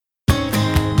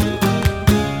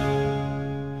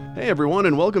Hey everyone,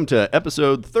 and welcome to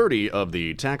episode 30 of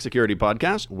the Tax Security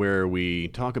Podcast, where we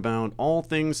talk about all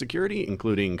things security,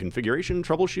 including configuration,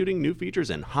 troubleshooting, new features,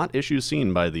 and hot issues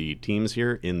seen by the teams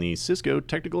here in the Cisco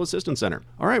Technical Assistance Center.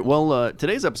 All right, well,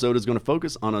 today's episode is going to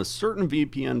focus on a certain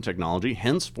VPN technology,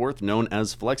 henceforth known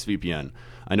as FlexVPN.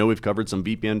 I know we've covered some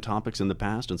VPN topics in the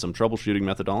past and some troubleshooting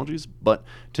methodologies, but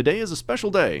today is a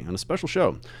special day and a special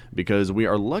show because we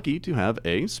are lucky to have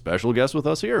a special guest with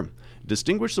us here.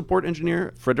 Distinguished Support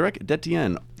Engineer Frédéric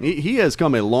Detienne. He has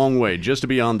come a long way just to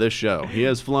be on this show. He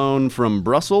has flown from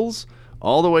Brussels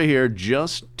all the way here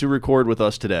just to record with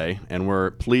us today, and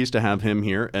we're pleased to have him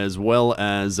here, as well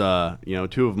as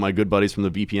two of my good buddies from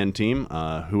the VPN team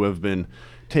who have been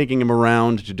taking him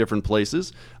around to different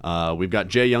places. We've got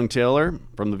Jay Young-Taylor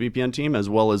from the VPN team, as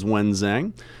well as Wen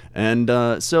Zhang.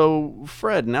 And so,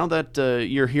 Fred, now that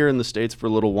you're here in the States for a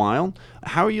little while,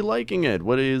 how are you liking it?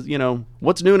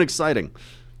 What's new and exciting?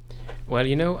 Well,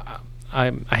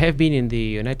 I have been in the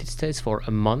United States for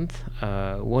a month,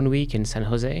 1 week in San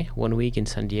Jose, 1 week in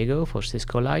San Diego for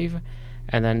Cisco Live,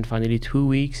 and then finally 2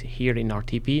 weeks here in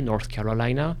RTP, North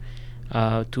Carolina,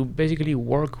 to basically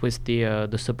work with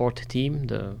the support team,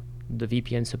 the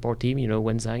VPN support team.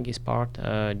 Wen Zhang is part,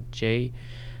 Jay,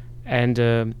 and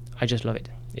I just love it.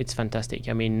 It's fantastic.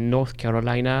 I mean, North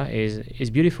Carolina is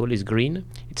beautiful. It's green.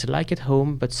 It's like at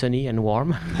home, but sunny and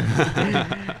warm.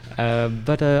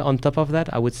 But on top of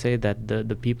that, I would say that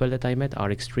the people that I met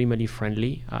are extremely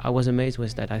friendly. I was amazed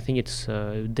with that. I think it's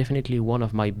definitely one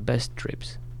of my best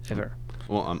trips ever.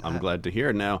 Well, I'm glad to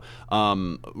hear. Now,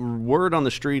 word on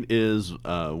the street is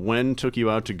Wen took you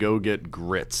out to go get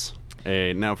grits.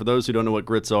 Now, for those who don't know what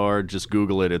grits are, just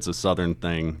Google it. It's a southern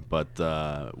thing. But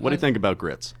what do you think about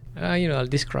grits? I'll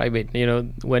describe it.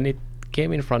 When it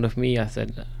came in front of me, I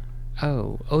said,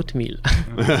 "Oh, oatmeal."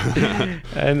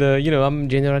 And I'm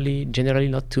generally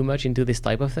not too much into this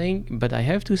type of thing, but I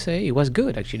have to say it was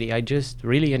good. Actually, I just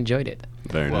really enjoyed it.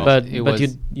 Very nice. But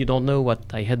you don't know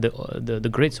what I had the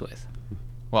grits with.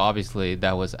 Well, obviously,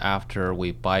 that was after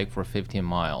we biked for 15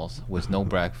 miles with no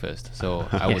breakfast. So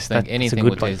I would think anything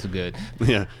would taste good.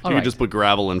 Yeah, you could just put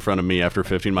gravel in front of me after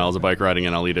 15 miles of bike riding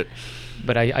and I'll eat it.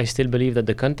 But I still believe that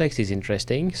the context is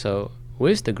interesting. So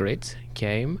with the grits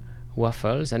came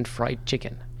waffles and fried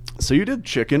chicken. So you did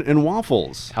chicken and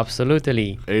waffles.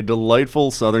 Absolutely. A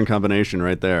delightful southern combination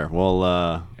right there. Well,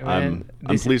 I'm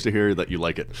pleased to hear that you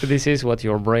like it. This is what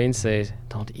your brain says,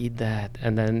 don't eat that.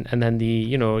 And then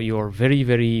your very,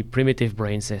 very primitive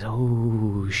brain says,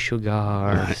 oh,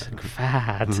 sugar,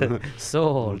 fat,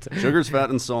 salt. Sugar's fat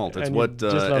and salt. It's what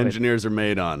engineers are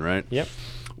made on, right? Yep.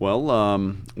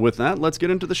 Well, with that, let's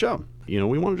get into the show.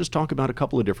 We want to just talk about a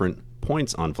couple of different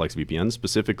points on FlexVPN,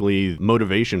 specifically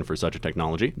motivation for such a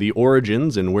technology, the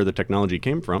origins and where the technology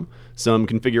came from, some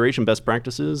configuration best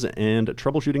practices, and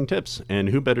troubleshooting tips. And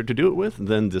who better to do it with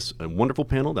than this wonderful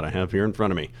panel that I have here in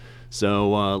front of me.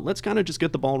 So let's kind of just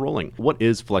get the ball rolling. What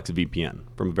is FlexVPN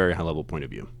from a very high-level point of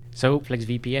view? So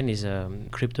FlexVPN is a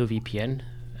crypto VPN.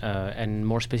 And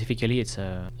more specifically, it's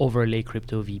a overlay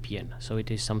crypto VPN. So it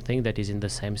is something that is in the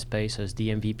same space as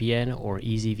DMVPN or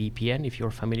EasyVPN, if you're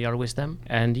familiar with them.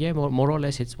 And more or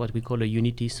less, it's what we call a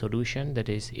unity solution. That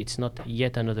is, it's not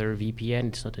yet another VPN.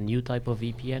 It's not a new type of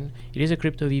VPN. It is a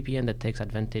crypto VPN that takes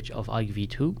advantage of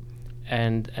IKV2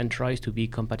 and tries to be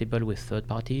compatible with third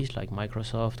parties like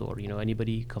Microsoft or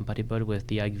anybody compatible with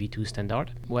the IKV2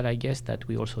 standard. Well, I guess that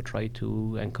we also try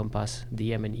to encompass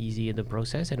DM and Easy in the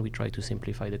process, and we try to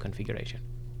simplify the configuration.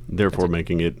 Therefore,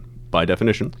 making it, by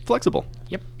definition, flexible.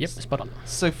 Yep, spot on.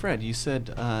 So, Fred, you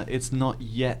said it's not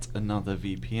yet another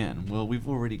VPN. Well, we've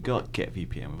already got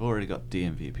GetVPN, we've already got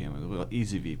DMVPN, we've got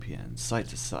EasyVPN,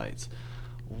 site-to-site.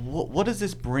 What does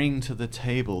this bring to the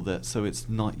table so it's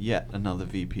not yet another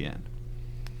VPN?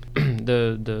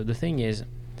 The thing is,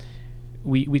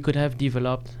 we could have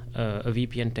developed a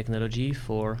VPN technology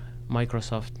for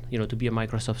Microsoft, to be a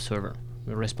Microsoft server,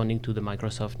 responding to the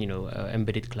Microsoft,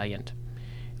 embedded client.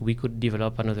 We could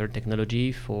develop another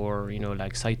technology for,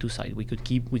 like site-to-site. We could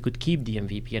keep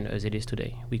DMVPN as it is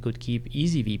today. We could keep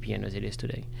EasyVPN as it is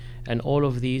today. And all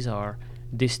of these are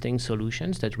distinct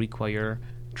solutions that require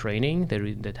training,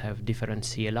 that have different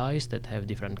CLIs, that have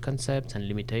different concepts and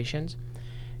limitations.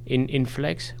 In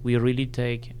Flex, we really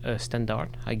take a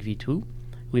standard, IKV2.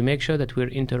 We make sure that we're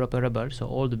interoperable, so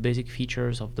all the basic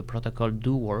features of the protocol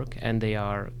do work, and they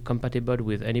are compatible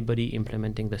with anybody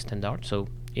implementing the standard. So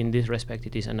in this respect,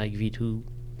 it is an IKV2,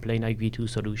 plain IKV2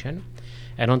 solution.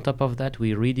 And on top of that,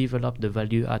 we redevelop the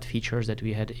value-add features that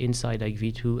we had inside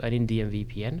IKV2 and in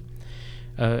DMVPN.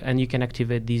 and you can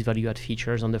activate these value-add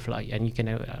features on the fly, and you can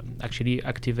actually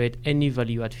activate any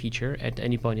value-add feature at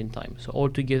any point in time. So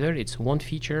altogether, it's one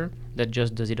feature that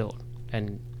just does it all,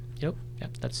 and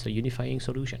that's a unifying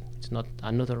solution. It's not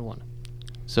another one.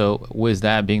 So with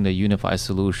that being the unified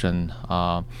solution,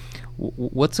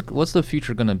 what's the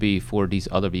future going to be for these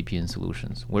other VPN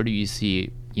solutions? Where do you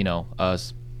see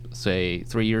us, say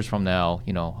 3 years from now?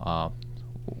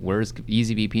 Where's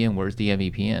EasyVPN? Where's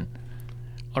DMVPN?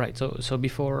 All right. So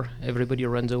before everybody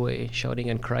runs away shouting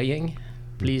and crying,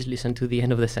 please listen to the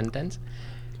end of the sentence.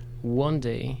 One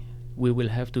day we will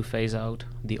have to phase out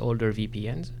the older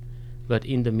VPNs. But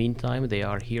in the meantime, they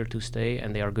are here to stay,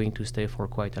 and they are going to stay for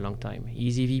quite a long time.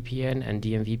 EasyVPN and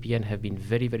DMVPN have been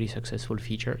very, very successful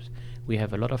features. We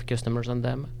have a lot of customers on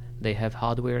them. They have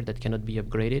hardware that cannot be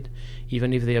upgraded.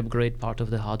 Even if they upgrade part of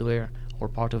the hardware or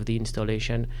part of the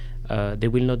installation, they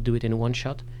will not do it in one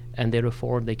shot, and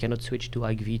therefore they cannot switch to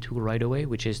IKV2 right away,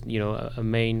 which is a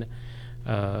main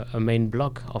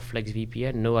block of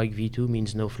FlexVPN. No IKV2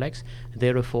 means no Flex.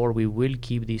 Therefore, we will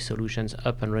keep these solutions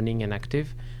up and running and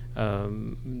active.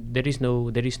 There is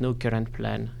no current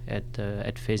plan at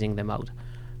phasing them out,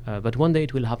 but one day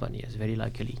it will happen. Yes, very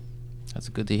likely. That's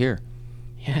good to hear.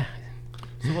 Yeah.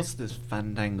 So what's this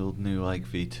fandangled new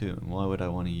IKV2, and why would I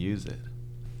want to use it?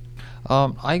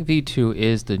 IKV2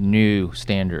 is the new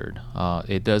standard.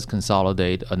 It does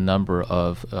consolidate a number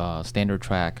of standard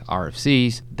track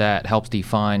RFCs that helps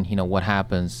define what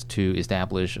happens to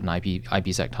establish an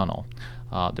IPsec tunnel.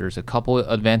 There's a couple of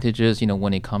advantages,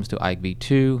 when it comes to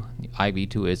IKV2.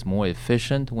 IKV2 is more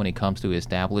efficient when it comes to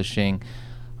establishing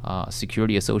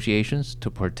security associations to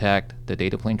protect the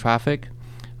data plane traffic.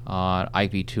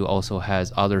 IKV2 also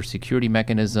has other security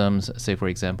mechanisms, say for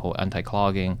example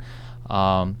anti-clogging,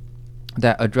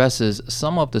 that addresses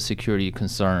some of the security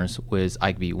concerns with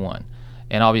IKV1.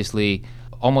 And obviously,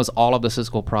 almost all of the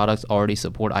Cisco products already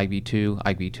support IKV2.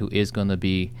 IKV2 is going to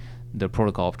be the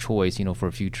protocol of choice,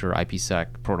 for future IPsec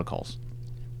protocols.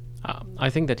 I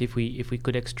think that if we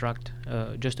could extract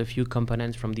just a few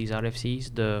components from these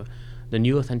RFCs, the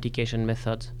new authentication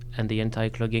methods and the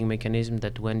anti-clogging mechanism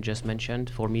that Wen just mentioned,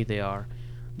 for me they are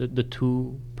the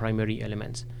two primary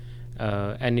elements.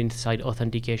 And inside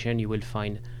authentication, you will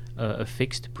find a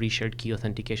fixed pre-shared key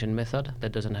authentication method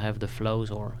that doesn't have the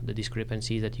flaws or the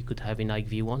discrepancies that you could have in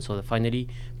IKV1. So finally,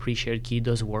 pre-shared key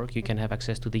does work. You can have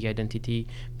access to the identity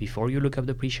before you look up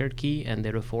the pre-shared key, and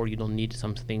therefore you don't need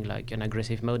something like an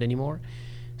aggressive mode anymore.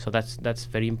 So that's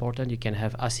very important. You can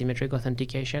have asymmetric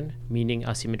authentication, meaning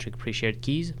asymmetric pre-shared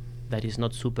keys. That is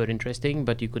not super interesting,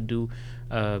 but you could do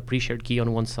pre-shared key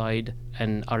on one side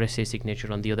and RSA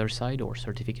signature on the other side, or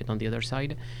certificate on the other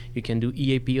side. You can do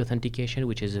EAP authentication,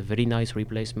 which is a very nice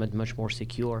replacement, much more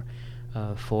secure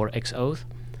for Xauth.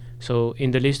 So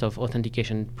in the list of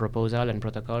authentication proposal and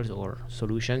protocols or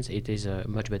solutions, it is a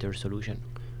much better solution.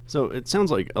 So it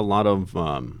sounds like a lot of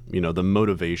the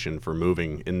motivation for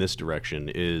moving in this direction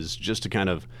is just to kind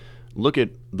of look at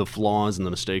the flaws and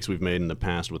the mistakes we've made in the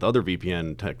past with other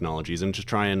VPN technologies and just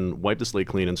try and wipe the slate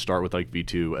clean and start with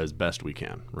IKV2 as best we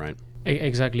can, right?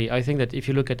 Exactly. I think that if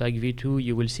you look at IKV2,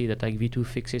 you will see that IKV2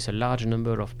 fixes a large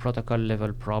number of protocol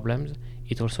level problems.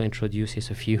 It also introduces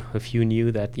a few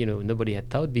new that nobody had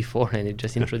thought before, and it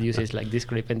just introduces like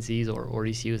discrepancies or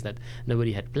issues that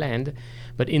nobody had planned.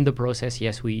 But in the process,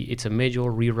 yes, it's a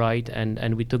major rewrite,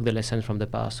 and we took the lessons from the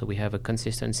past. So we have a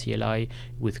consistent CLI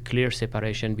with clear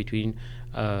separation between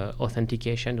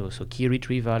authentication, also key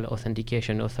retrieval,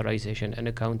 authentication, authorization, and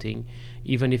accounting.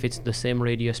 Even if it's the same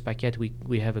radius packet,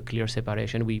 we have a clear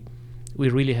separation. We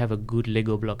really have a good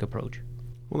Lego block approach.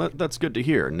 Well, that's good to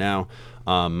hear. Now,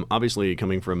 obviously,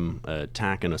 coming from a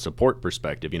TAC and a support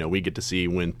perspective, we get to see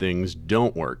when things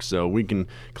don't work. So we can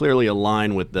clearly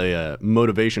align with the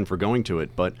motivation for going to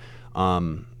it. But,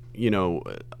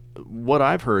 what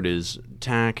I've heard is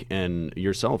TAC and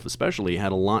yourself especially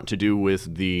had a lot to do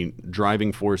with the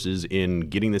driving forces in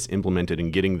getting this implemented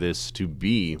and getting this to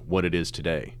be what it is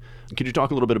today. Could you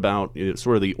talk a little bit about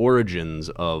sort of the origins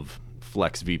of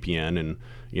FlexVPN and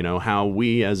how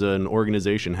we as an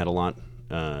organization had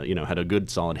had a good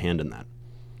solid hand in that?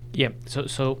 Yeah,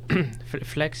 so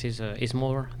Flex is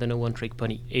more than a one-trick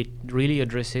pony. It really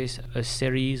addresses a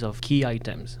series of key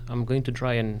items. I'm going to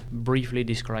try and briefly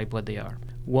describe what they are.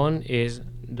 One is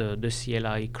the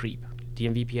CLI creep.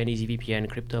 DMVPN, EasyVPN,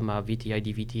 CryptoMap,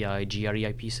 VTID, VTI, GRE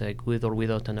IPsec, with or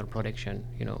without tunnel protection,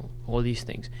 all these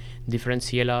things. Different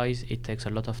CLIs, it takes a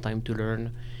lot of time to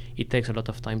learn. It takes a lot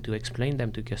of time to explain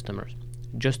them to customers.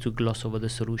 Just to gloss over the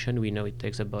solution, we know it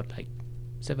takes about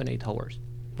 7-8 hours.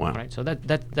 Wow. Right, so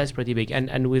that's pretty big,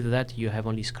 and with that you have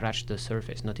only scratched the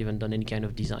surface, not even done any kind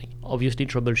of design. Obviously,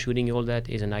 troubleshooting all that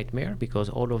is a nightmare because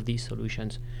all of these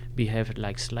solutions behave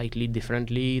like slightly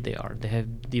differently. They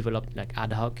have developed like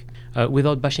ad hoc,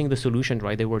 without bashing the solution.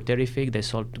 Right, they were terrific. They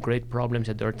solved great problems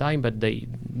at their time, but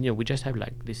we just have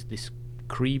like these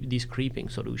creeping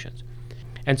solutions.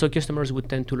 And so customers would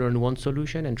tend to learn one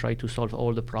solution and try to solve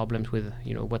all the problems with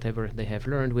whatever they have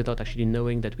learned without actually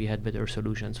knowing that we had better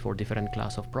solutions for different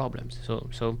class of problems.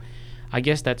 So I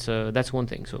guess that's one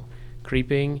thing. So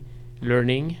creeping,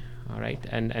 learning, all right,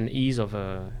 and ease of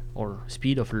or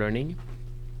speed of learning.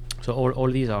 So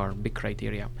all these are big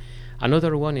criteria.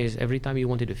 Another one is every time you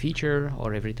wanted a feature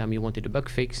or every time you wanted a bug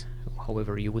fix,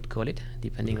 however you would call it,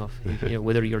 depending of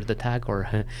whether you're the tag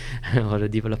or or the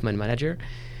development manager.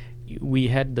 We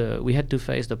had to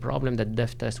face the problem that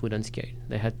dev test wouldn't scale.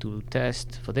 They had to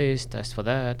test for this, test for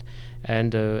that,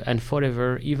 and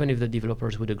forever, even if the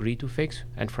developers would agree to fix,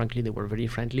 and frankly they were very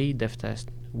friendly, dev test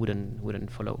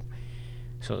wouldn't follow.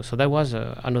 So that was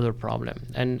another problem.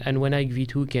 And when Ike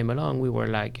V2 came along, we were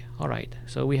like, all right,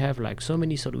 so we have like so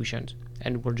many solutions,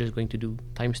 and we're just going to do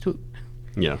 ×2.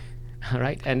 Yeah. All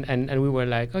right, and we were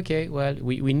like, okay, well,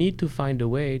 we need to find a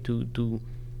way to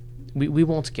we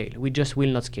won't scale. We just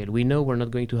will not scale. We know we're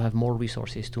not going to have more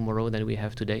resources tomorrow than we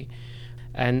have today.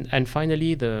 And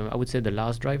finally, I would say the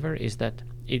last driver is that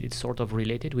it's sort of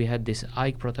related. We had this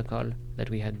Ike protocol that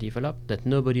we had developed that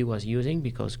nobody was using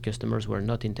because customers were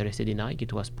not interested in Ike.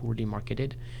 It was poorly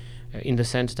marketed in the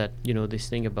sense that, this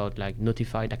thing about like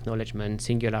notified acknowledgement,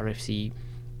 single RFC,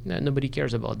 nobody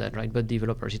cares about that, right? But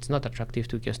developers, it's not attractive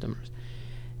to customers.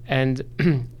 And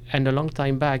a long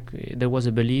time back, there was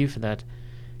a belief that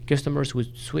customers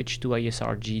would switch to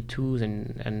ISR G2s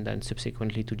and then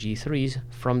subsequently to G3s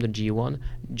from the G1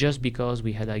 just because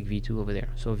we had Ike V2 over there.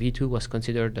 So V2 was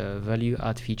considered a value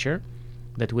add feature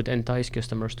that would entice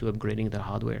customers to upgrading their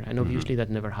hardware. And obviously that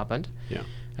never happened. Yeah.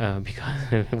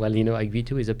 Because, well, Ike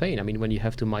V2 is a pain. I mean, when you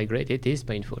have to migrate, it is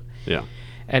painful. Yeah.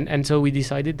 And so we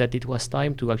decided that it was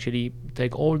time to actually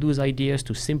take all those ideas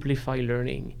to simplify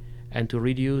learning and to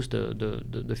reduce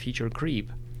the feature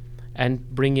creep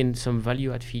and bring in some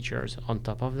value-add features on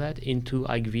top of that into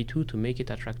Ike V2 to make it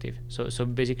attractive. So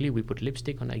basically, we put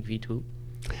lipstick on Ike V2.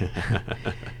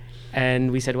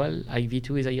 And we said, well, Ike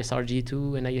V2 is ISR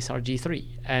G2 and ISR G3.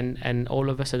 And all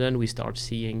of a sudden, we start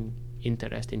seeing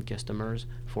interest in customers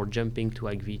for jumping to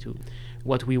Ike V2.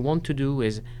 What we want to do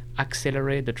is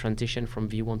accelerate the transition from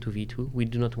V1 to V2. We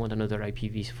do not want another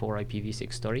IPv4,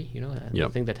 IPv6 story,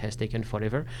 something that has taken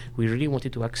forever. We really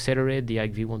wanted to accelerate the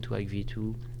Ike V1 to Ike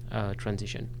V2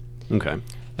 transition. Okay.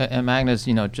 And Magnus,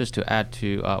 just to add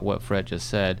to what Fred just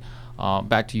said,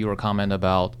 back to your comment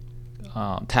about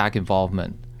tag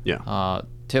involvement. Yeah.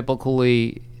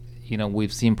 Typically,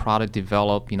 we've seen product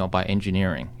develop, by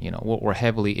engineering. We're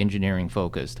heavily engineering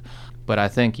focused. But I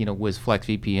think, with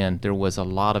FlexVPN, there was a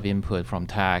lot of input from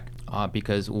tag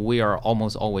because we are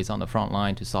almost always on the front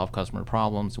line to solve customer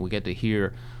problems. We get to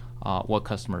hear what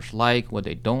customers like, what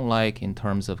they don't like in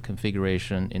terms of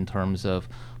configuration, in terms of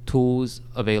tools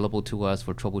available to us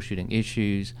for troubleshooting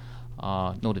issues,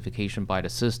 notification by the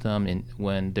system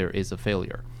when there is a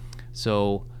failure.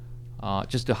 So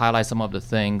just to highlight some of the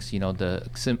things,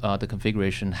 the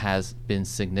configuration has been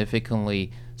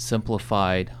significantly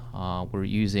simplified. We're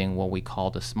using what we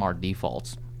call the smart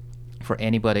defaults. For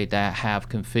anybody that have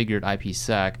configured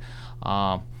IPsec,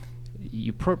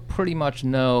 you pretty much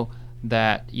know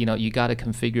that you got to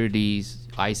configure these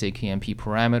ISAKMP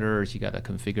parameters, you got to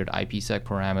configure the IPsec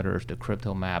parameters, the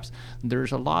crypto maps.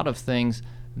 There's a lot of things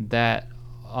that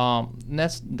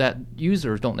that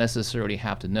users don't necessarily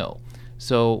have to know.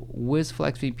 So with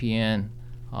FlexVPN,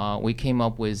 we came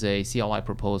up with a CLI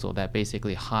proposal that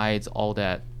basically hides all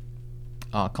that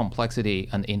complexity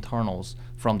and internals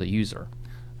from the user.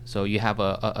 So you have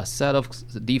a set of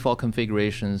default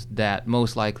configurations that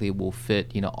most likely will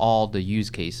fit all the use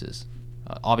cases.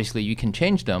 Obviously, you can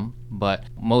change them, but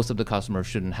most of the customers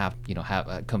shouldn't have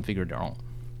configured their own.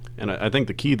 And I think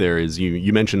the key there is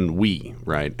you mentioned we,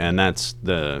 right? And that's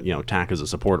the TAC as a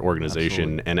support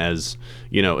organization. Absolutely. And as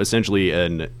essentially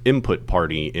an input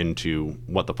party into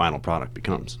what the final product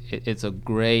becomes. It's a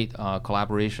great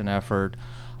collaboration effort.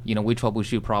 We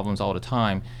troubleshoot problems all the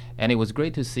time, and it was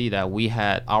great to see that we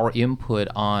had our input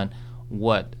on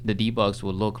what the debugs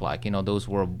would look like. Those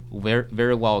were very,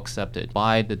 very well accepted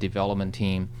by the development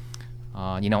team.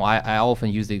 I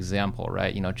often use the example,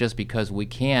 right? Just because we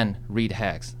can read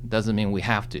hex doesn't mean we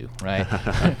have to, right?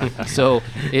 So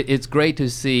it's great to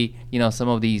see, some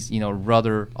of these,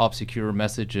 rather obscure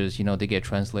messages, they get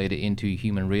translated into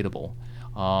human readable.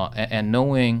 And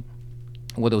knowing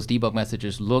what those debug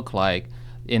messages look like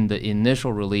in the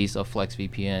initial release of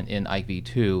FlexVPN in Ike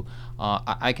v2,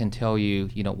 I can tell you,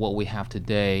 what we have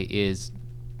today is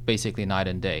basically night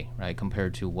and day, right,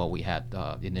 compared to what we had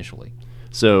initially.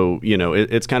 So,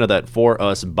 it's kind of that for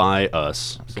us, by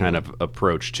us kind of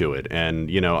approach to it. And,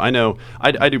 I know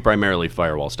I do primarily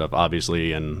firewall stuff,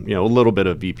 obviously, and, a little bit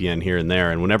of VPN here and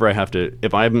there. And whenever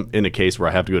if I'm in a case where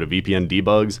I have to go to VPN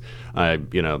debugs,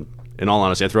 in all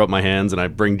honesty, I throw up my hands and I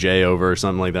bring Jay over or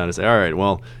something like that and say, all right,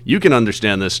 well, you can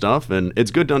understand this stuff. And it's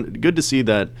good to see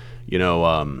that,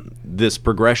 this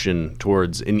progression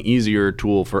towards an easier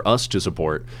tool for us to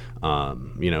support,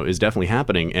 is definitely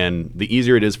happening. And the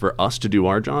easier it is for us to do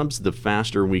our jobs, the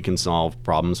faster we can solve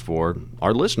problems for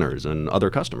our listeners and other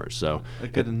customers. So a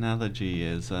good analogy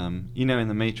is, in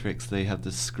the Matrix, they have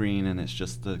the screen and it's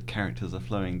just the characters are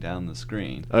flowing down the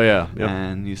screen. Oh, yeah. Yep.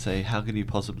 And you say, how could you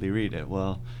possibly read it?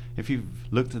 Well, if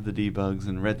you've looked at the debugs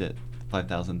and read it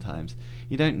 5,000 times,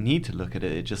 you don't need to look at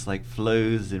it. It just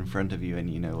flows in front of you, and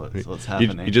you know what's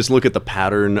happening. You just look at the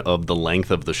pattern of the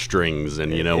length of the strings,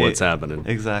 and you know what's happening.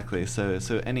 Exactly. So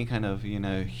any kind of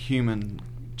human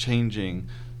changing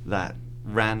that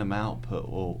random output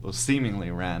or seemingly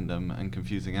random and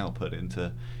confusing output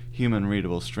into human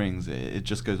readable strings, it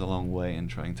just goes a long way in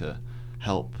trying to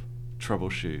help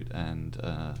troubleshoot and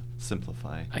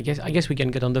simplify. I guess we can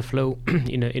get on the flow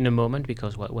in a moment,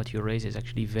 because what you raise is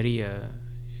actually very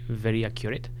very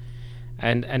accurate,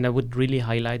 and I would really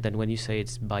highlight that when you say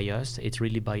it's by us, it's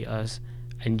really by us,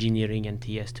 engineering and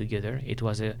TS together. It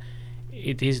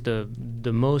is the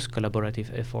most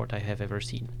collaborative effort I have ever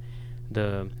seen.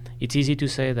 It's easy to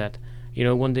say that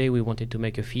one day we wanted to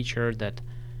make a feature that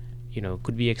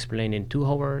could be explained in 2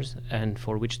 hours and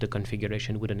for which the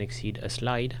configuration wouldn't exceed a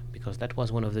slide, because that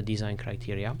was one of the design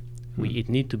criteria. It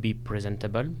need to be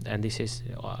presentable, and this is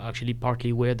actually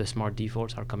partly where the smart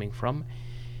defaults are coming from.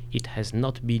 It has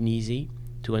not been easy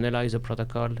to analyze a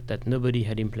protocol that nobody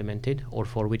had implemented or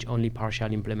for which only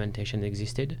partial implementation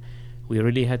existed. We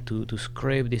really had to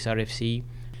scrape this RFC.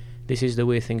 This is the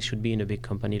way things should be in a big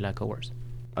company like ours.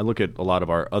 I look at a lot of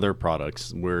our other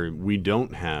products where we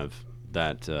don't have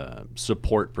that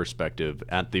support perspective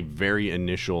at the very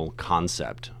initial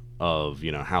concept of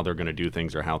how they're going to do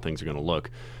things or how things are going to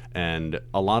look. And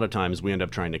a lot of times we end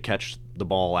up trying to catch the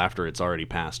ball after it's already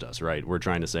passed us, right? We're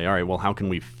trying to say, all right, well, how can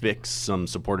we fix some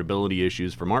supportability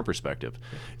issues from our perspective?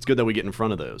 It's good that we get in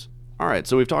front of those. All right,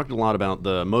 so we've talked a lot about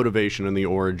the motivation and the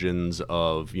origins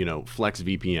of,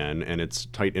 FlexVPN and its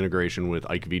tight integration with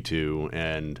Ike v2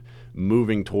 and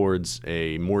moving towards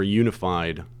a more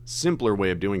unified, simpler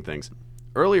way of doing things.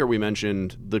 Earlier we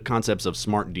mentioned the concepts of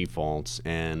smart defaults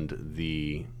and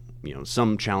the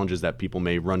some challenges that people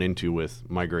may run into with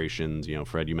migrations.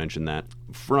 Fred, you mentioned that.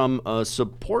 From a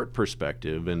support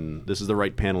perspective, and this is the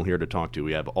right panel here to talk to,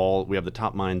 we have the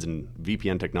top minds in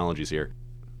VPN technologies here.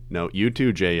 No, you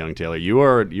too, Jay Young Taylor. You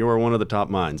are one of the top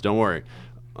minds. Don't worry.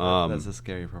 That's a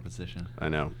scary proposition. I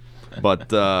know. But,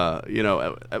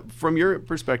 from your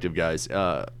perspective, guys,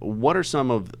 what are some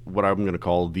of what I'm going to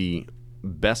call the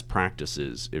best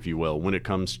practices, if you will, when it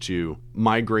comes to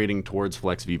migrating towards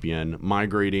FlexVPN,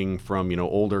 migrating from,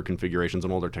 older configurations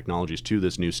and older technologies to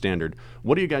this new standard?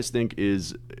 What do you guys think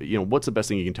is, what's the best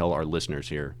thing you can tell our listeners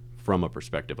here from a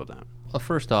perspective of that? Well,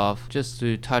 first off, just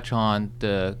to touch on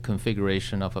the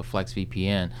configuration of a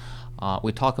FlexVPN,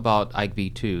 we talk about Ike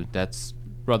v2. That's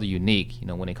rather unique,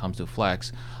 when it comes to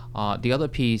Flex. The other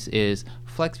piece is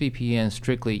FlexVPN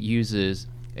strictly uses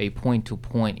a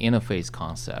point-to-point interface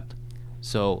concept.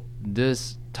 So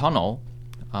this tunnel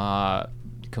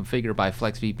configured by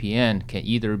FlexVPN can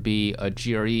either be a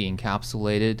GRE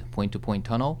encapsulated point-to-point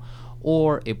tunnel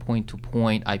or a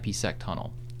point-to-point IPsec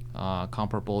tunnel,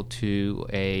 comparable to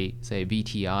a, say,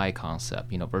 VTI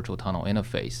concept, virtual tunnel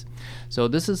interface. So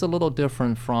this is a little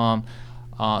different from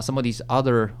some of these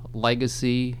other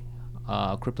legacy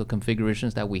crypto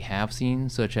configurations that we have seen,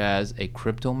 such as a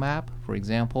CryptoMap, for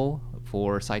example,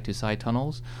 for site-to-site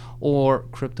tunnels, or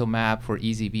CryptoMap for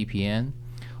EasyVPN,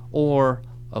 or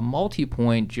a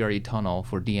multi-point GRE tunnel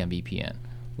for DMVPN.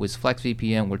 With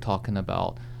FlexVPN, we're talking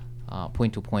about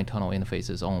point-to-point tunnel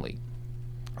interfaces only.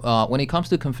 When it comes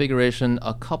to configuration,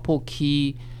 a couple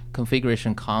key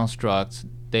configuration constructs,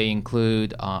 they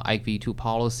include Ike v2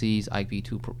 policies, Ike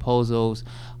v2 proposals,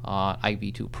 Ike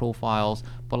v2 profiles.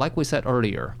 But like we said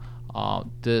earlier,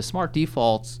 the smart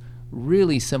defaults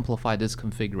really simplify this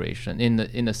configuration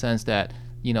in the sense that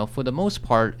for the most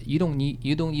part you don't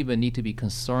even need to be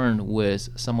concerned with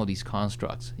some of these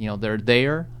constructs. They're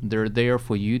there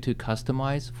for you to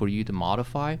customize, for you to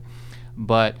modify.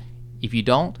 But if you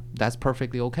don't, that's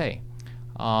perfectly okay.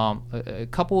 A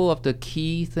couple of the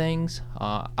key things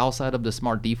outside of the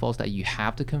smart defaults that you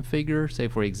have to configure, say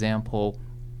for example,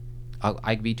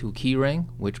 IKEv2 keyring,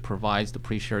 which provides the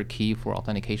pre-shared key for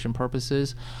authentication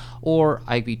purposes, or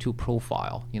IKEv2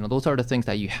 profile. Those are the things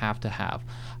that you have to have.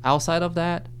 Outside of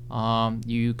that,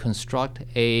 you construct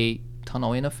a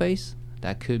tunnel interface.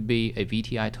 That could be a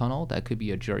VTI tunnel, that could be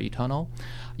a GRE tunnel.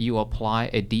 You apply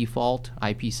a default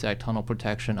IPsec tunnel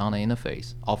protection on the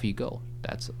interface. Off you go.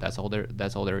 That's all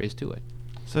there is to it.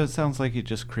 So it sounds like you're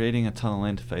just creating a tunnel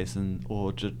interface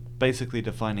or just basically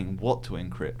defining what to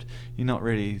encrypt. You're not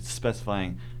really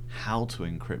specifying how to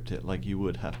encrypt it like you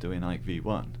would have to in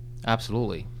IKEv1.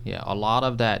 Absolutely. Yeah, a lot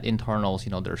of that internals,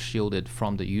 they're shielded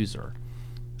from the user.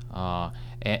 For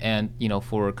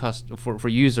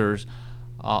users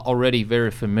already very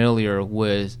familiar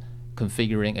with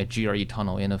configuring a GRE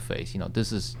tunnel interface,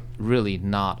 this is really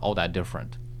not all that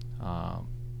different.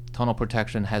 Tunnel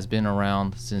protection has been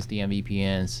around since the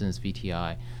MVPN, since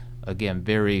VTI. Again,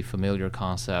 very familiar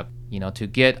concept. To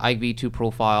get IKEv2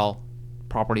 profile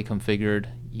properly configured,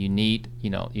 you need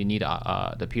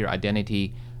the peer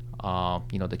identity,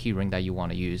 the keyring that you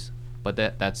want to use. But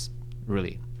that's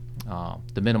really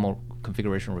the minimal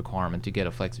configuration requirement to get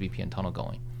a FlexVPN tunnel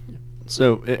going.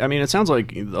 So, it sounds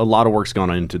like a lot of work's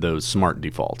gone into those smart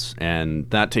defaults, and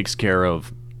that takes care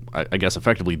of, I guess,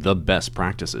 effectively the best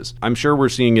practices. I'm sure we're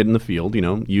seeing it in the field,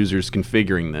 users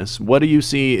configuring this. What do you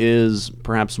see is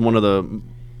perhaps one of the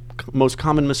most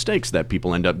common mistakes that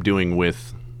people end up doing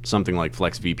with something like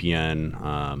FlexVPN,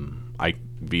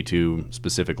 IKEv2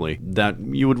 specifically, that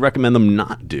you would recommend them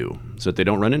not do so that they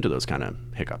don't run into those kind of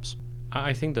hiccups?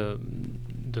 I think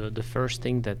the first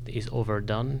thing that is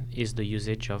overdone is the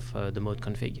usage of the mode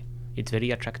config. It's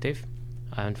very attractive,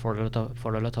 and for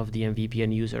a lot of the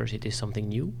MVPN users, it is something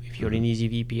new. If you're in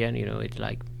EasyVPN, it's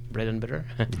like bread and butter.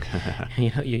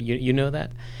 you know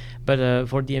that. But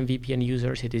for the MVPN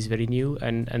users, it is very new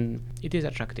and it is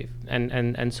attractive,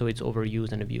 and so it's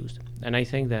overused and abused. And I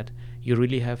think that you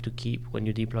really have to keep, when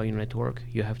you deploy your network,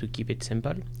 you have to keep it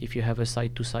simple. If you have a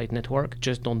site-to-site network,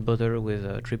 just don't bother with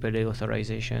AAA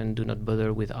authorization. Do not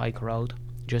bother with iCrowd.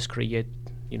 Just create,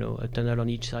 a tunnel on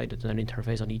each side, a tunnel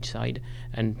interface on each side,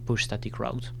 and push static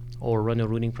routes. Or run a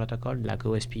routing protocol like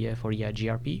OSPF or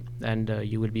gRP, and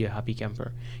you will be a happy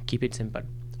camper. Keep it simple,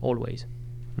 always.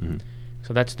 Mm-hmm.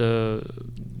 So that's the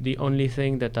only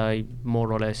thing that I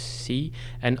more or less see.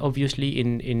 And obviously,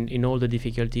 in all the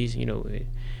difficulties,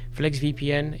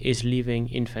 FlexVPN is living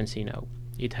infancy now.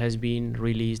 It has been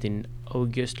released in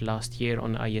August last year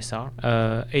on ISR.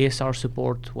 ASR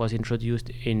support was introduced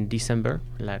in December,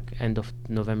 like end of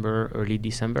November, early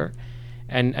December.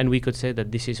 And we could say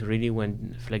that this is really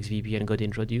when FlexVPN got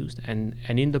introduced. And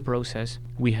in the process,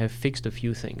 we have fixed a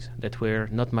few things that were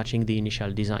not matching the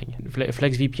initial design.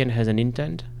 FlexVPN has an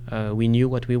intent. We knew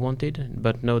what we wanted,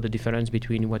 but now the difference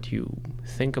between what you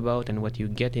think about and what you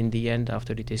get in the end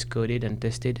after it is coded and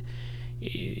tested,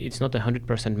 it's not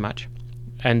 100% match.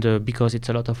 And because it's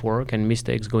a lot of work and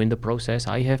mistakes go in the process,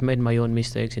 I have made my own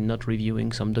mistakes in not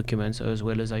reviewing some documents as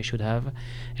well as I should have,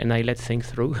 and I let things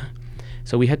through.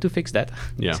 So we had to fix that.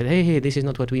 Yeah. Said, hey, this is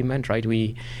not what we meant, right?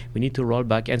 We need to roll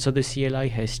back. And so the CLI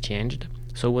has changed.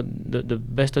 So what the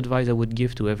best advice I would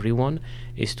give to everyone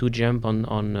is to jump on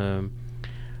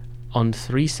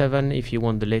 3.7 if you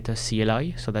want the latest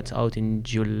CLI. So that's out in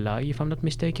July, if I'm not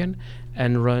mistaken,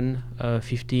 and run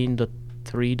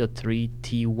 15.3.3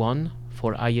 T1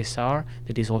 for ISR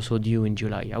that is also due in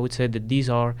July. I would say that these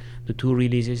are the two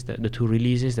releases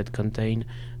that contain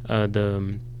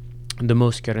the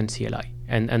most current CLI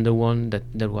and the one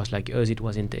that was like as it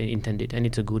was intended, and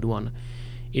it's a good one.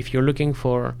 If you're looking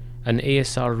for an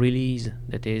ASR release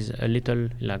that is a little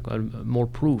like more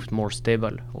proved, more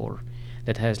stable, or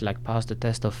that has like passed the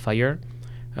test of fire,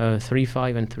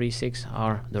 3.5 and 3.6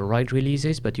 are the right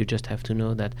releases, but you just have to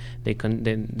know that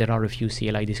there are a few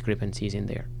CLI discrepancies in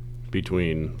there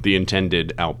between the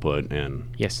intended output and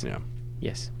yes.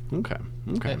 Okay.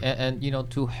 And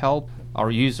to help our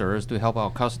users, to help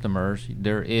our customers,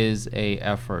 there is a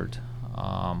effort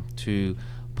to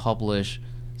publish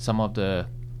some of the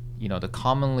the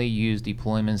commonly used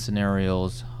deployment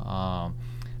scenarios,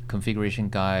 configuration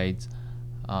guides,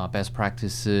 best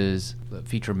practices,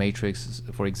 feature matrix,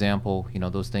 for example.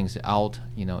 Those things out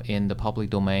in the public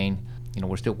domain.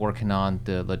 We're still working on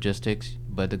the logistics,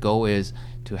 but the goal is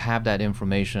to have that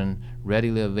information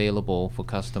readily available for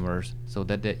customers, so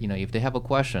that if they have a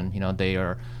question, they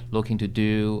are looking to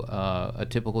do a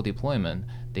typical deployment,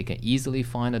 they can easily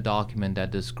find a document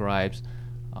that describes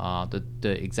the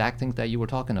exact things that you were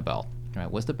talking about. Right?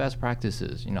 What's the best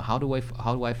practices? How do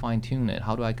I fine tune it?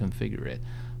 How do I configure it?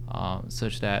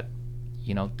 Such that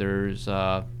there's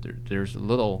a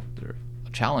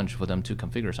challenge for them to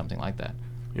configure something like that.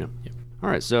 Yeah. All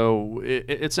right, so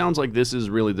it sounds like this is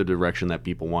really the direction that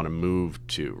people want to move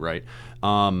to, right?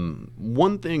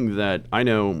 One thing that I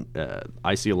know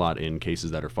I see a lot in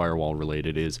cases that are firewall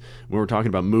related is when we're talking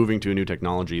about moving to a new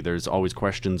technology, there's always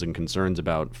questions and concerns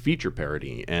about feature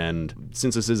parity. And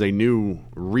since this is a new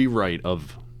rewrite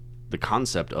of the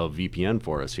concept of VPN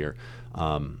for us here,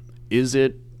 is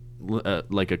it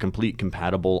like a complete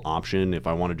compatible option if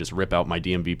I want to just rip out my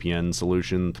DMVPN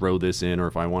solution, throw this in, or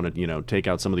if I want to, take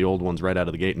out some of the old ones right out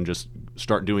of the gate and just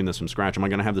start doing this from scratch? Am I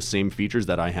going to have the same features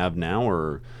that I have now,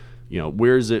 or,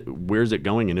 where's it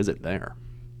going, and is it there?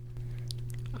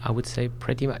 I would say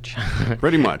pretty much.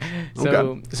 Pretty much.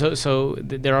 Okay. So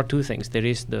there are two things.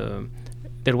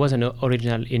 There was an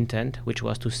original intent, which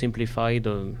was to simplify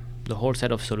the whole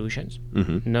set of solutions.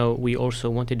 Mm-hmm. Now we also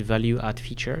wanted value-add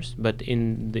features, but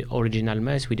in the original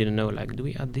mess, we didn't know, do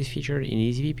we add this feature in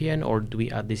EasyVPN or do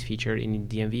we add this feature in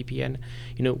DMVPN?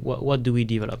 What do we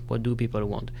develop? What do people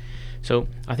want? So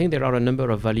I think there are a number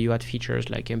of value-add features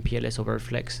like MPLS over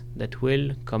Flex that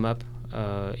will come up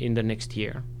in the next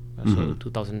year. So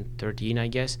 2013, I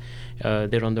guess.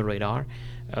 They're on the radar.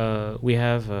 We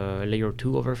have layer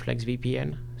 2 over Flex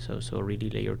VPN, so really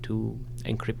layer 2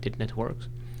 encrypted networks.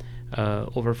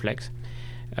 Over Flex.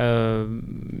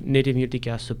 Native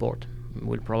multicast support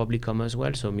will probably come as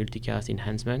well, so multicast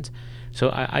enhancements. So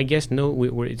I guess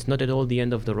it's not at all the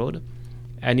end of the road.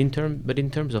 And in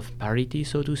terms of parity,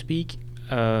 so to speak,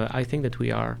 I think that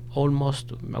we are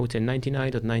almost, I would say,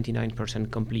 99.99%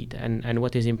 complete. And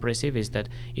what is impressive is that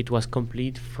it was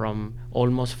complete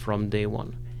almost from day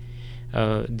one.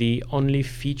 The only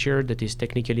feature that is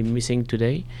technically missing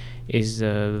today is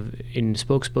in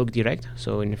Spoke Direct,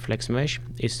 so in Flex Mesh,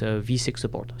 is V6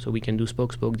 support. So we can do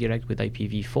Spoke Direct with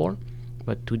IPv4,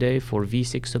 but today for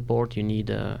V6 support you need,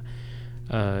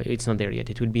 it's not there yet.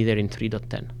 It will be there in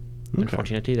 3.10. Okay.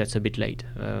 Unfortunately, that's a bit late.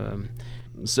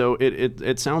 So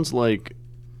it sounds like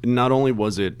not only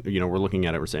was it, we're looking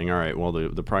at it, we're saying, all right, well,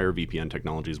 the prior VPN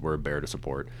technologies were a bear to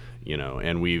support,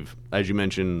 and we've, as you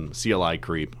mentioned, CLI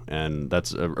creep, and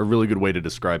that's a really good way to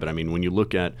describe it. I mean, when you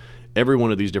look at every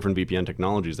one of these different VPN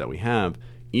technologies that we have,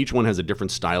 each one has a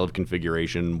different style of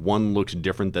configuration. One looks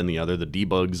different than the other. The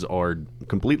debugs are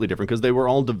completely different because they were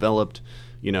all developed,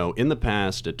 in the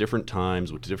past at different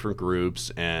times with different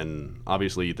groups, and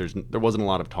obviously there wasn't a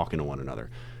lot of talking to one another.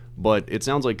 But it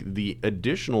sounds like the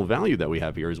additional value that we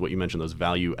have here is what you mentioned, those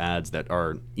value adds that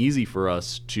are easy for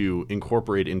us to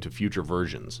incorporate into future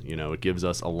versions. It gives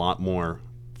us a lot more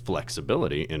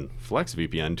flexibility in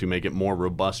FlexVPN to make it more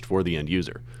robust for the end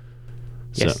user.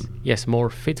 Yes, more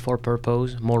fit for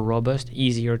purpose, more robust,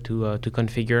 easier to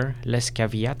configure, less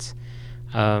caveats.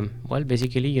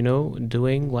 Basically,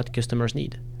 doing what customers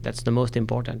need. That's the most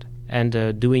important.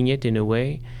 And doing it in a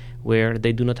way where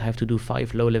they do not have to do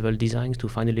 5 low-level designs to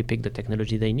finally pick the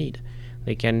technology they need.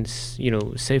 They can,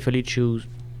 safely choose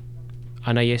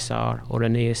an ISR or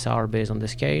an ASR based on the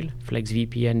scale,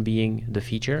 FlexVPN being the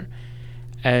feature,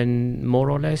 and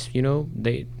more or less,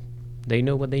 they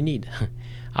know what they need.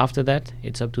 After that,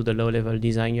 it's up to the low-level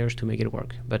designers to make it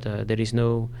work. But there is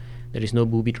no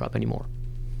booby trap anymore.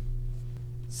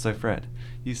 So Fred,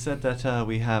 you said that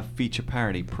we have feature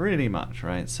parity pretty much,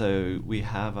 right? So we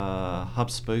have a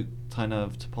hub-spoke kind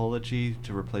of topology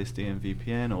to replace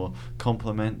DMVPN or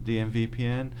complement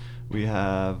DMVPN. We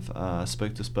have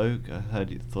spoke-to-spoke. I heard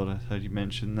you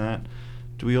mention that.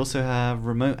 Do we also have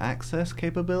remote access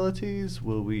capabilities?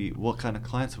 What kind of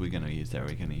clients are we going to use there? Are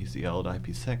we going to use the old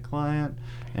IPsec client?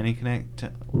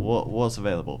 AnyConnect? What's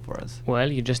available for us? Well,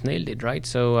 you just nailed it, right?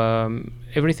 So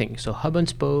everything. So hub and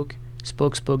spoke,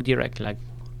 Spoke Direct, like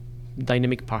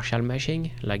dynamic partial meshing,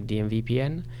 like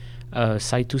DMVPN,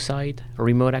 site-to-site,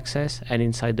 remote access, and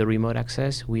inside the remote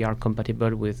access, we are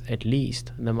compatible with at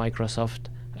least the Microsoft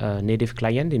native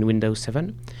client in Windows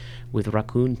 7, with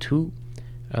Raccoon 2,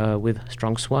 with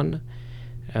StrongSwan.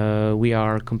 We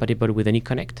are compatible with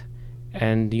AnyConnect,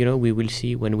 and we will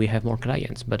see when we have more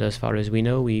clients. But as far as we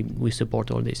know, we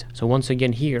support all this. So once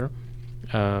again here,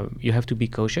 you have to be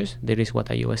cautious. There is what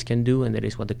iOS can do, and there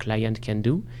is what the client can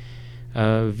do.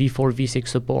 V4, V6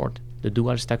 support, the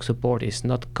dual stack support is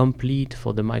not complete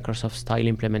for the Microsoft style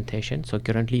implementation. So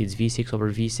currently it's V6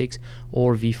 over V6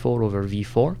 or V4 over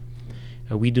V4.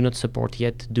 We do not support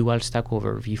yet dual stack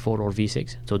over V4 or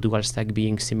V6. So dual stack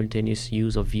being simultaneous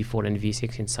use of V4 and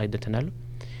V6 inside the tunnel.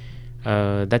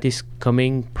 That is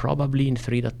coming probably in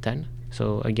 3.10.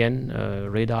 So again,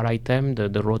 radar item, the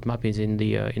roadmap is in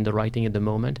the writing at the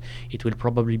moment. It will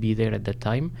probably be there at that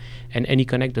time. And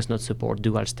AnyConnect does not support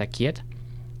dual stack yet.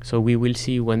 So we will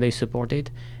see when they support it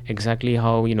exactly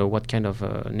how, what kind of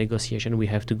negotiation we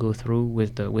have to go through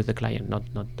with the client,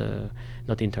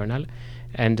 not internal,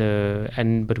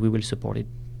 but we will support it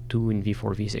too in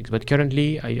V4 V6. But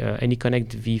currently,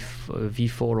 AnyConnect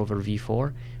V4 over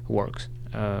V4 works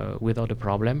without a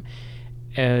problem.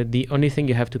 The only thing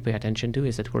you have to pay attention to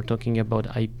is that we're talking about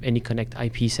AnyConnect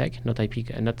IPsec, not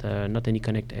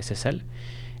AnyConnect SSL,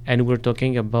 and we're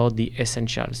talking about the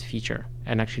Essentials feature.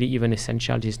 And actually, even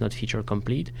Essentials is not feature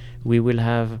complete. We will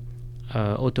have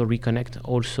auto reconnect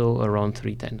also around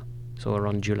 3.10, so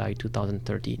around July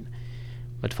 2013.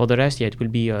 But for the rest, it will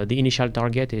be the initial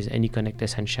target is AnyConnect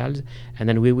Essentials, and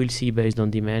then we will see based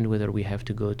on demand whether we have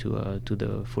to go to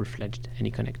the full-fledged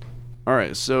AnyConnect. All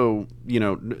right, so,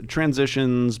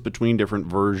 transitions between different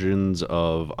versions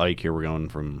of IKE, here we're going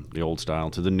from the old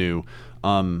style to the new.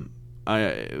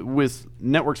 With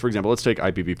networks, for example, let's take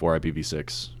IPv4,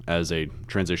 IPv6 as a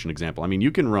transition example. I mean,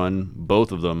 you can run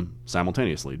both of them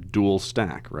simultaneously, dual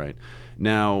stack, right?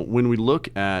 Now, when we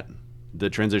look at the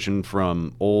transition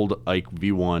from old IKE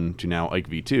v1 to now IKE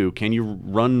v2, can you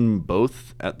run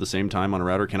both at the same time on a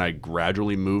router? Can I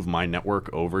gradually move my network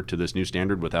over to this new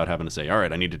standard without having to say, all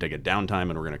right, I need to take a downtime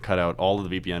and we're going to cut out all of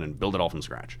the VPN and build it all from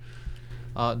scratch?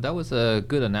 That was a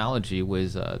good analogy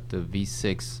with the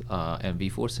V6 and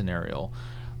V4 scenario.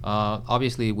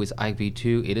 Obviously, with IKE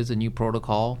v2, it is a new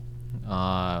protocol.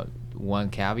 One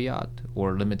caveat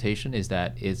or limitation is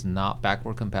that it's not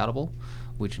backward compatible,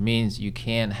 which means you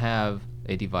can't have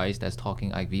a device that's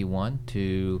talking IKE v1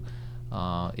 to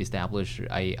establish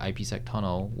a IPsec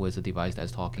tunnel with a device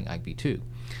that's talking IKE v2.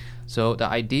 So the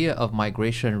idea of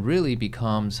migration really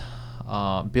becomes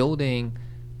building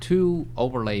two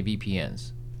overlay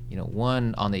VPNs,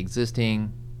 one on the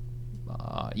existing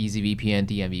EasyVPN,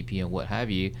 DMVPN, what have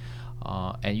you,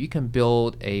 and you can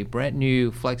build a brand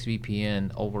new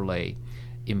FlexVPN overlay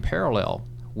in parallel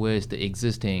with the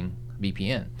existing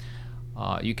VPN.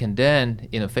 You can then,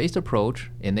 in a phased approach,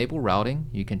 enable routing.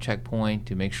 You can checkpoint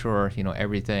to make sure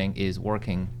everything is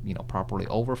working properly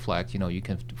over Flex. You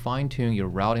can fine-tune your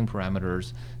routing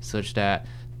parameters such that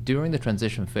during the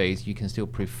transition phase, you can still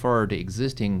prefer the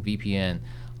existing VPN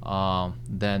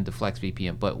than the Flex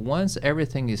VPN. But once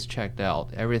everything is checked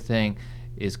out, everything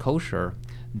is kosher,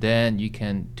 then you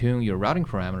can tune your routing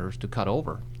parameters to cut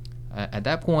over. At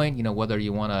that point, whether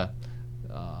you want to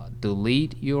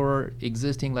delete your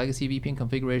existing legacy VPN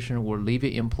configuration or leave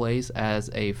it in place as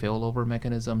a failover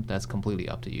mechanism, that's completely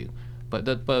up to you. But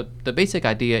the basic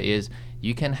idea is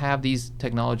you can have these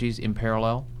technologies in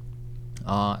parallel,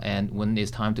 and when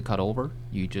it's time to cut over,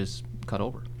 you just cut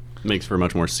over. Makes for a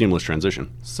much more seamless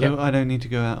transition. So I don't need to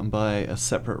go out and buy a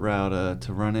separate router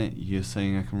to run it. You're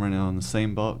saying I can run it on the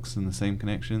same box and the same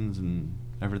connections and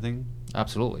everything?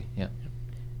 Absolutely, yeah.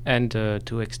 And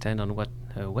to extend on what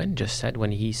Wen just said,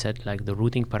 when he said like the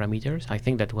routing parameters, I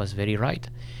think that was very right,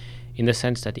 in the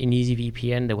sense that in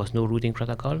EasyVPN there was no routing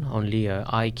protocol, only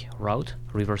IKE route,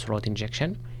 reverse route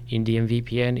injection. In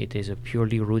DMVPN, it is a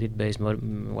purely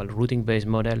routing-based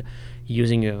model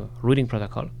using a routing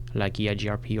protocol like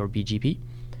EIGRP or BGP.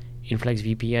 In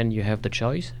FlexVPN, you have the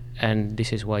choice, and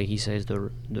this is why he says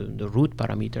the route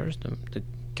parameters, the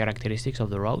characteristics of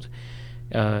the route,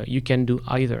 you can do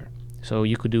either. So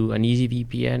you could do an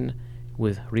EasyVPN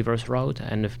with reverse route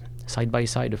and side by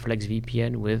side a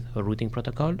FlexVPN with a routing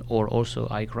protocol, or also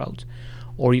IKE route.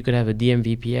 Or you could have a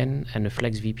DMVPN and a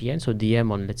FlexVPN, so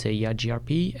DM on, let's say,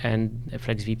 EIGRP, and a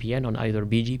FlexVPN on either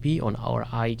BGP on our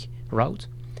IKE route.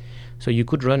 So you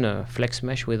could run a Flex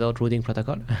Mesh without routing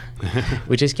protocol,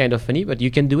 which is kind of funny, but you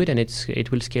can do it, and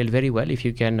it will scale very well if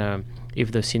you can.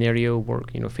 If the scenario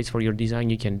fits for your design,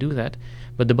 you can do that.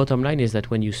 But the bottom line is that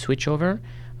when you switch over,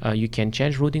 you can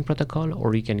change routing protocol,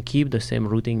 or you can keep the same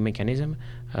routing mechanism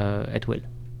at will.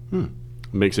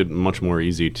 Makes it much more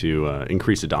easy to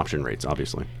increase adoption rates,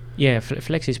 obviously. Yeah,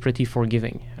 Flex is pretty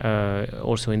forgiving,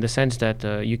 also in the sense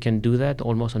that you can do that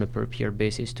almost on a per-peer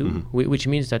basis too, which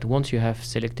means that once you have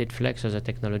selected Flex as a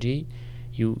technology,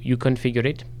 you configure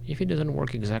it. If it doesn't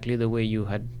work exactly the way you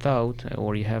had thought,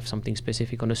 or you have something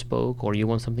specific on a spoke, or you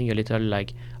want something a little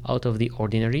like out of the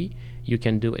ordinary, you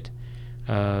can do it.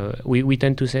 We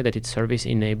tend to say that it's service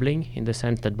enabling, in the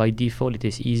sense that by default it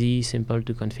is easy, simple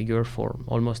to configure for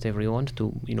almost everyone,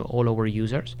 to all our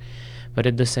users. But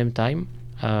at the same time,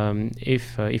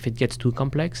 if it gets too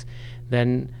complex,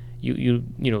 then you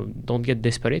don't get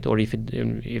desperate, or if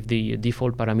the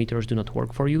default parameters do not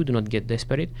work for you, do not get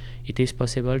desperate. It is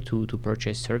possible to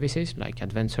purchase services like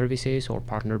advanced services or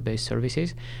partner-based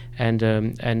services, and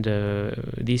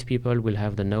these people will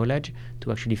have the knowledge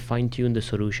to actually fine-tune the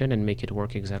solution and make it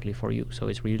work exactly for you. So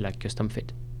it's really like custom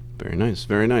fit. Very nice,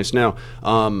 very nice. Now,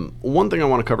 one thing I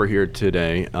want to cover here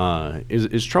today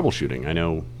is troubleshooting. I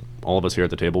know all of us here at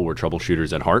the table, we're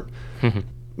troubleshooters at heart.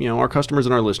 You know, our customers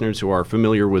and our listeners who are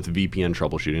familiar with VPN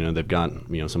troubleshooting, and they've got,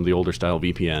 you know, some of the older style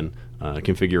VPN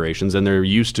configurations, and they're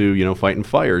used to, you know, fighting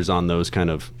fires on those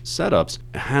kind of setups.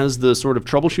 Has the sort of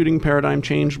troubleshooting paradigm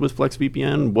changed with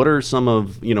FlexVPN? What are some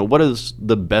of, you know, what is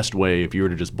the best way, if you were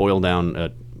to just boil down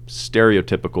a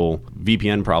stereotypical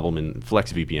VPN problem in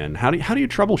FlexVPN, how do you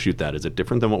troubleshoot that? Is it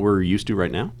different than what we're used to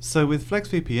right now? So with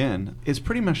FlexVPN, it's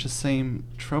pretty much the same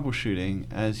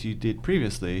troubleshooting as you did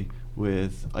previously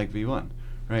with Ike V1,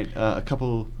 right? A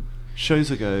couple shows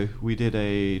ago, we did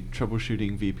a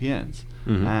troubleshooting VPNs,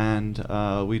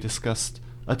 and we discussed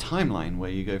a timeline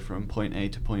where you go from point A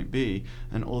to point B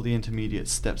and all the intermediate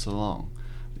steps along.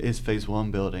 Is phase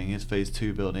 1 building? Is phase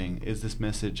 2 building? Is this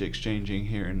message exchanging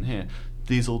here and here?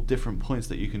 These are all different points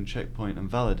that you can checkpoint and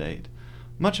validate.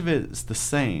 Much of it is the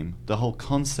same. The whole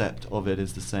concept of it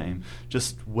is the same.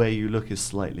 Just where you look is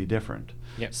slightly different.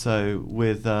 Yep. So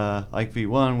with Ike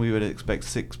V1, we would expect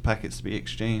 6 packets to be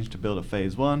exchanged to build a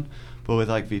phase 1, but with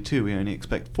Ike V2, we only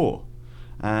expect 4.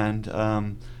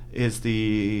 And is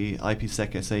the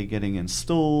IPsec SA getting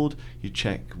installed? You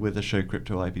check with the Show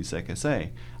Crypto IPsec SA.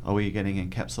 Are we getting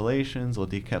encapsulations or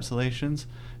decapsulations?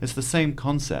 It's the same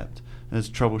concept as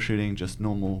troubleshooting just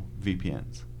normal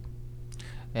VPNs.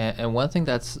 And one thing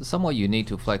that's somewhat unique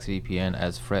to FlexVPN,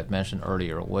 as Fred mentioned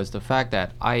earlier, was the fact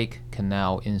that Ike can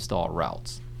now install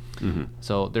routes.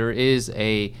 So there is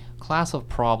a class of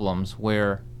problems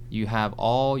where you have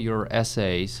all your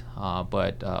SAs,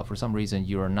 but for some reason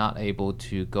you are not able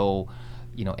to go,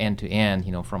 you know, end to end,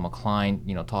 you know, from a client,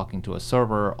 you know, talking to a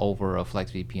server over a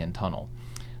FlexVPN tunnel.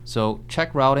 So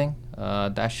check routing,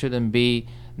 that shouldn't be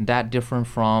that different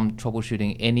from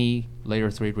troubleshooting any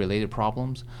layer 3 related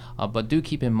problems, but do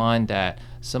keep in mind that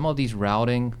some of these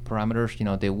routing parameters, you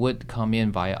know, they would come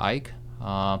in via Ike,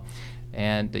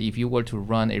 and if you were to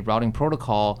run a routing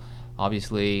protocol,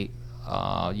 obviously,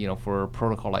 you know, for a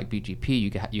protocol like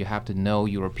BGP, you have to know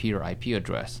your peer IP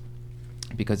address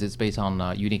because it's based on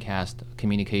unicast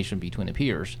communication between the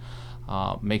peers.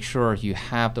 Make sure you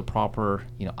have the proper,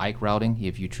 you know, Ike routing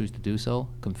if you choose to do so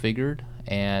configured,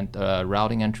 and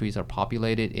routing entries are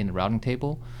populated in the routing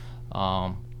table.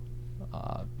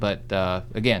 But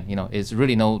again, you know, it's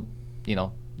really no, you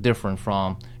know, different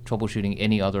from troubleshooting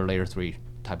any other layer 3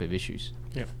 type of issues.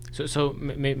 Yeah. So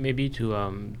maybe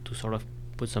to sort of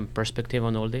put some perspective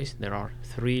on all this, there are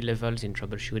 3 levels in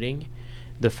troubleshooting.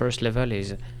 The first level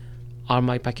is, are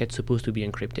my packets supposed to be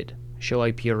encrypted? Show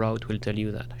IP route will tell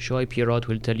you that. Show IP route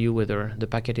will tell you whether the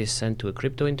packet is sent to a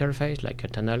crypto interface, like a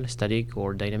tunnel, static,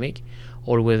 or dynamic,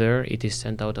 or whether it is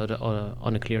sent out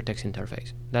on a clear text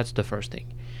interface. That's the first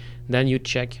thing. Then you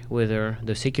check whether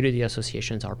the security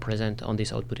associations are present on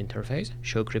this output interface.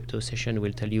 Show crypto session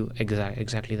will tell you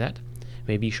exactly that.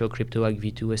 Maybe show crypto Ike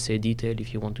V2 SA detail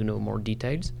if you want to know more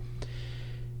details.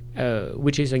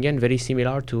 Which is again very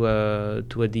similar to a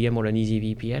DM or an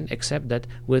easy VPN, except that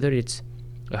whether it's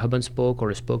a hub and spoke or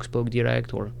a spoke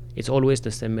direct, or it's always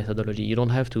the same methodology. You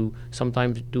don't have to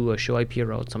sometimes do a show IP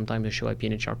route, sometimes a show IP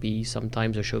NHRP,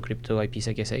 sometimes a show crypto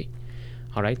IPsec SA.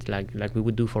 All right, like we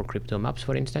would do for crypto maps,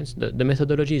 for instance. The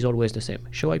methodology is always the same.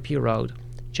 Show IP route,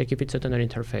 check if it's a tunnel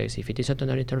interface. If it is a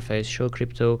tunnel interface, show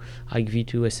crypto Ike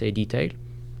V2 SA detail.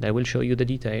 That will show you the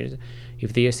details.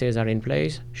 If the SAs are in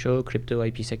place, show crypto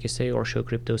IPsec SA or show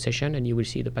crypto session, and you will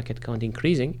see the packet count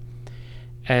increasing.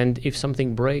 And if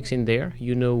something breaks in there,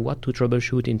 you know what to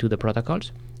troubleshoot into the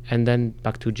protocols. And then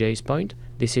back to Jay's point,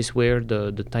 this is where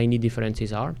the tiny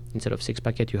differences are. Instead of 6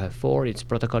 packets, you have 4. It's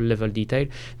protocol level detail.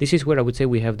 This is where I would say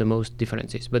we have the most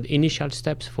differences. But initial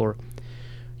steps for,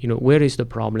 you know, where is the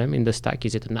problem in the stack?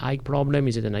 Is it an Ike problem?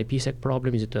 Is it an IPsec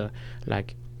problem? Is it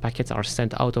like packets are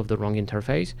sent out of the wrong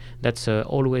interface? That's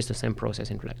always the same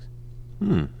process in Flex.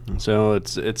 So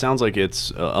it sounds like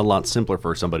it's a lot simpler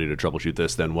for somebody to troubleshoot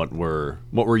this than what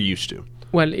we're used to.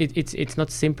 Well, it's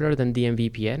not simpler than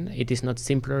DMVPN. It is not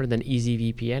simpler than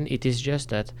EasyVPN. It is just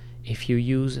that if you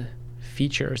use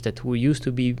features that used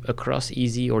to be across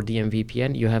Easy or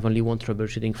DMVPN, you have only one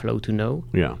troubleshooting flow to know,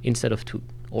 instead of 2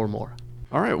 or more.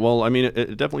 All right. Well, I mean,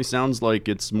 it definitely sounds like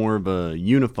it's more of a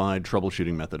unified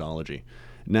troubleshooting methodology.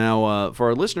 Now, for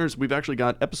our listeners, we've actually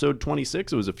got episode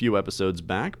 26. It was a few episodes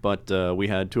back, but we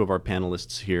had 2 of our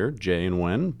panelists here, Jay and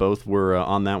Wen. Both were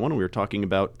on that one. We were talking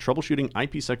about troubleshooting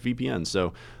IPsec VPN.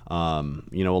 So,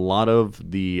 you know, a lot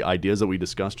of the ideas that we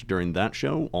discussed during that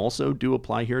show also do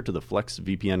apply here to the Flex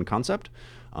VPN concept,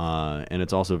 and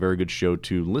it's also a very good show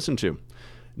to listen to.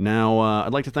 Now,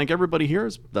 I'd like to thank everybody here.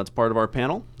 That's part of our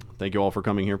panel. thank you all for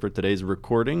coming here for today's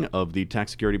recording of the Tax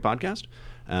Security Podcast.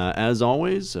 As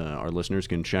always, our listeners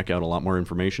can check out a lot more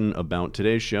information about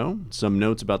today's show, some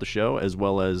notes about the show, as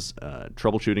well as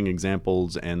troubleshooting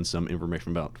examples and some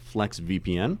information about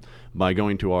FlexVPN by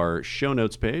going to our show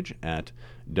notes page at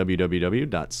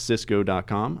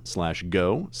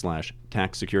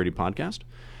www.cisco.com/go/tax security podcast.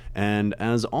 And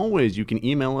as always, you can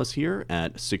email us here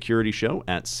at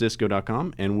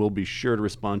securityshow@cisco.com, and we'll be sure to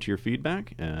respond to your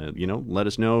feedback. Let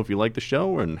us know if you like the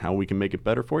show and how we can make it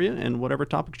better for you and whatever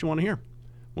topics you want to hear.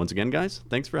 Once again, guys,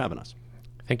 thanks for having us.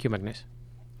 Thank you, Magnus.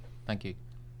 Thank you.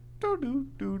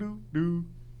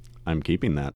 I'm keeping that.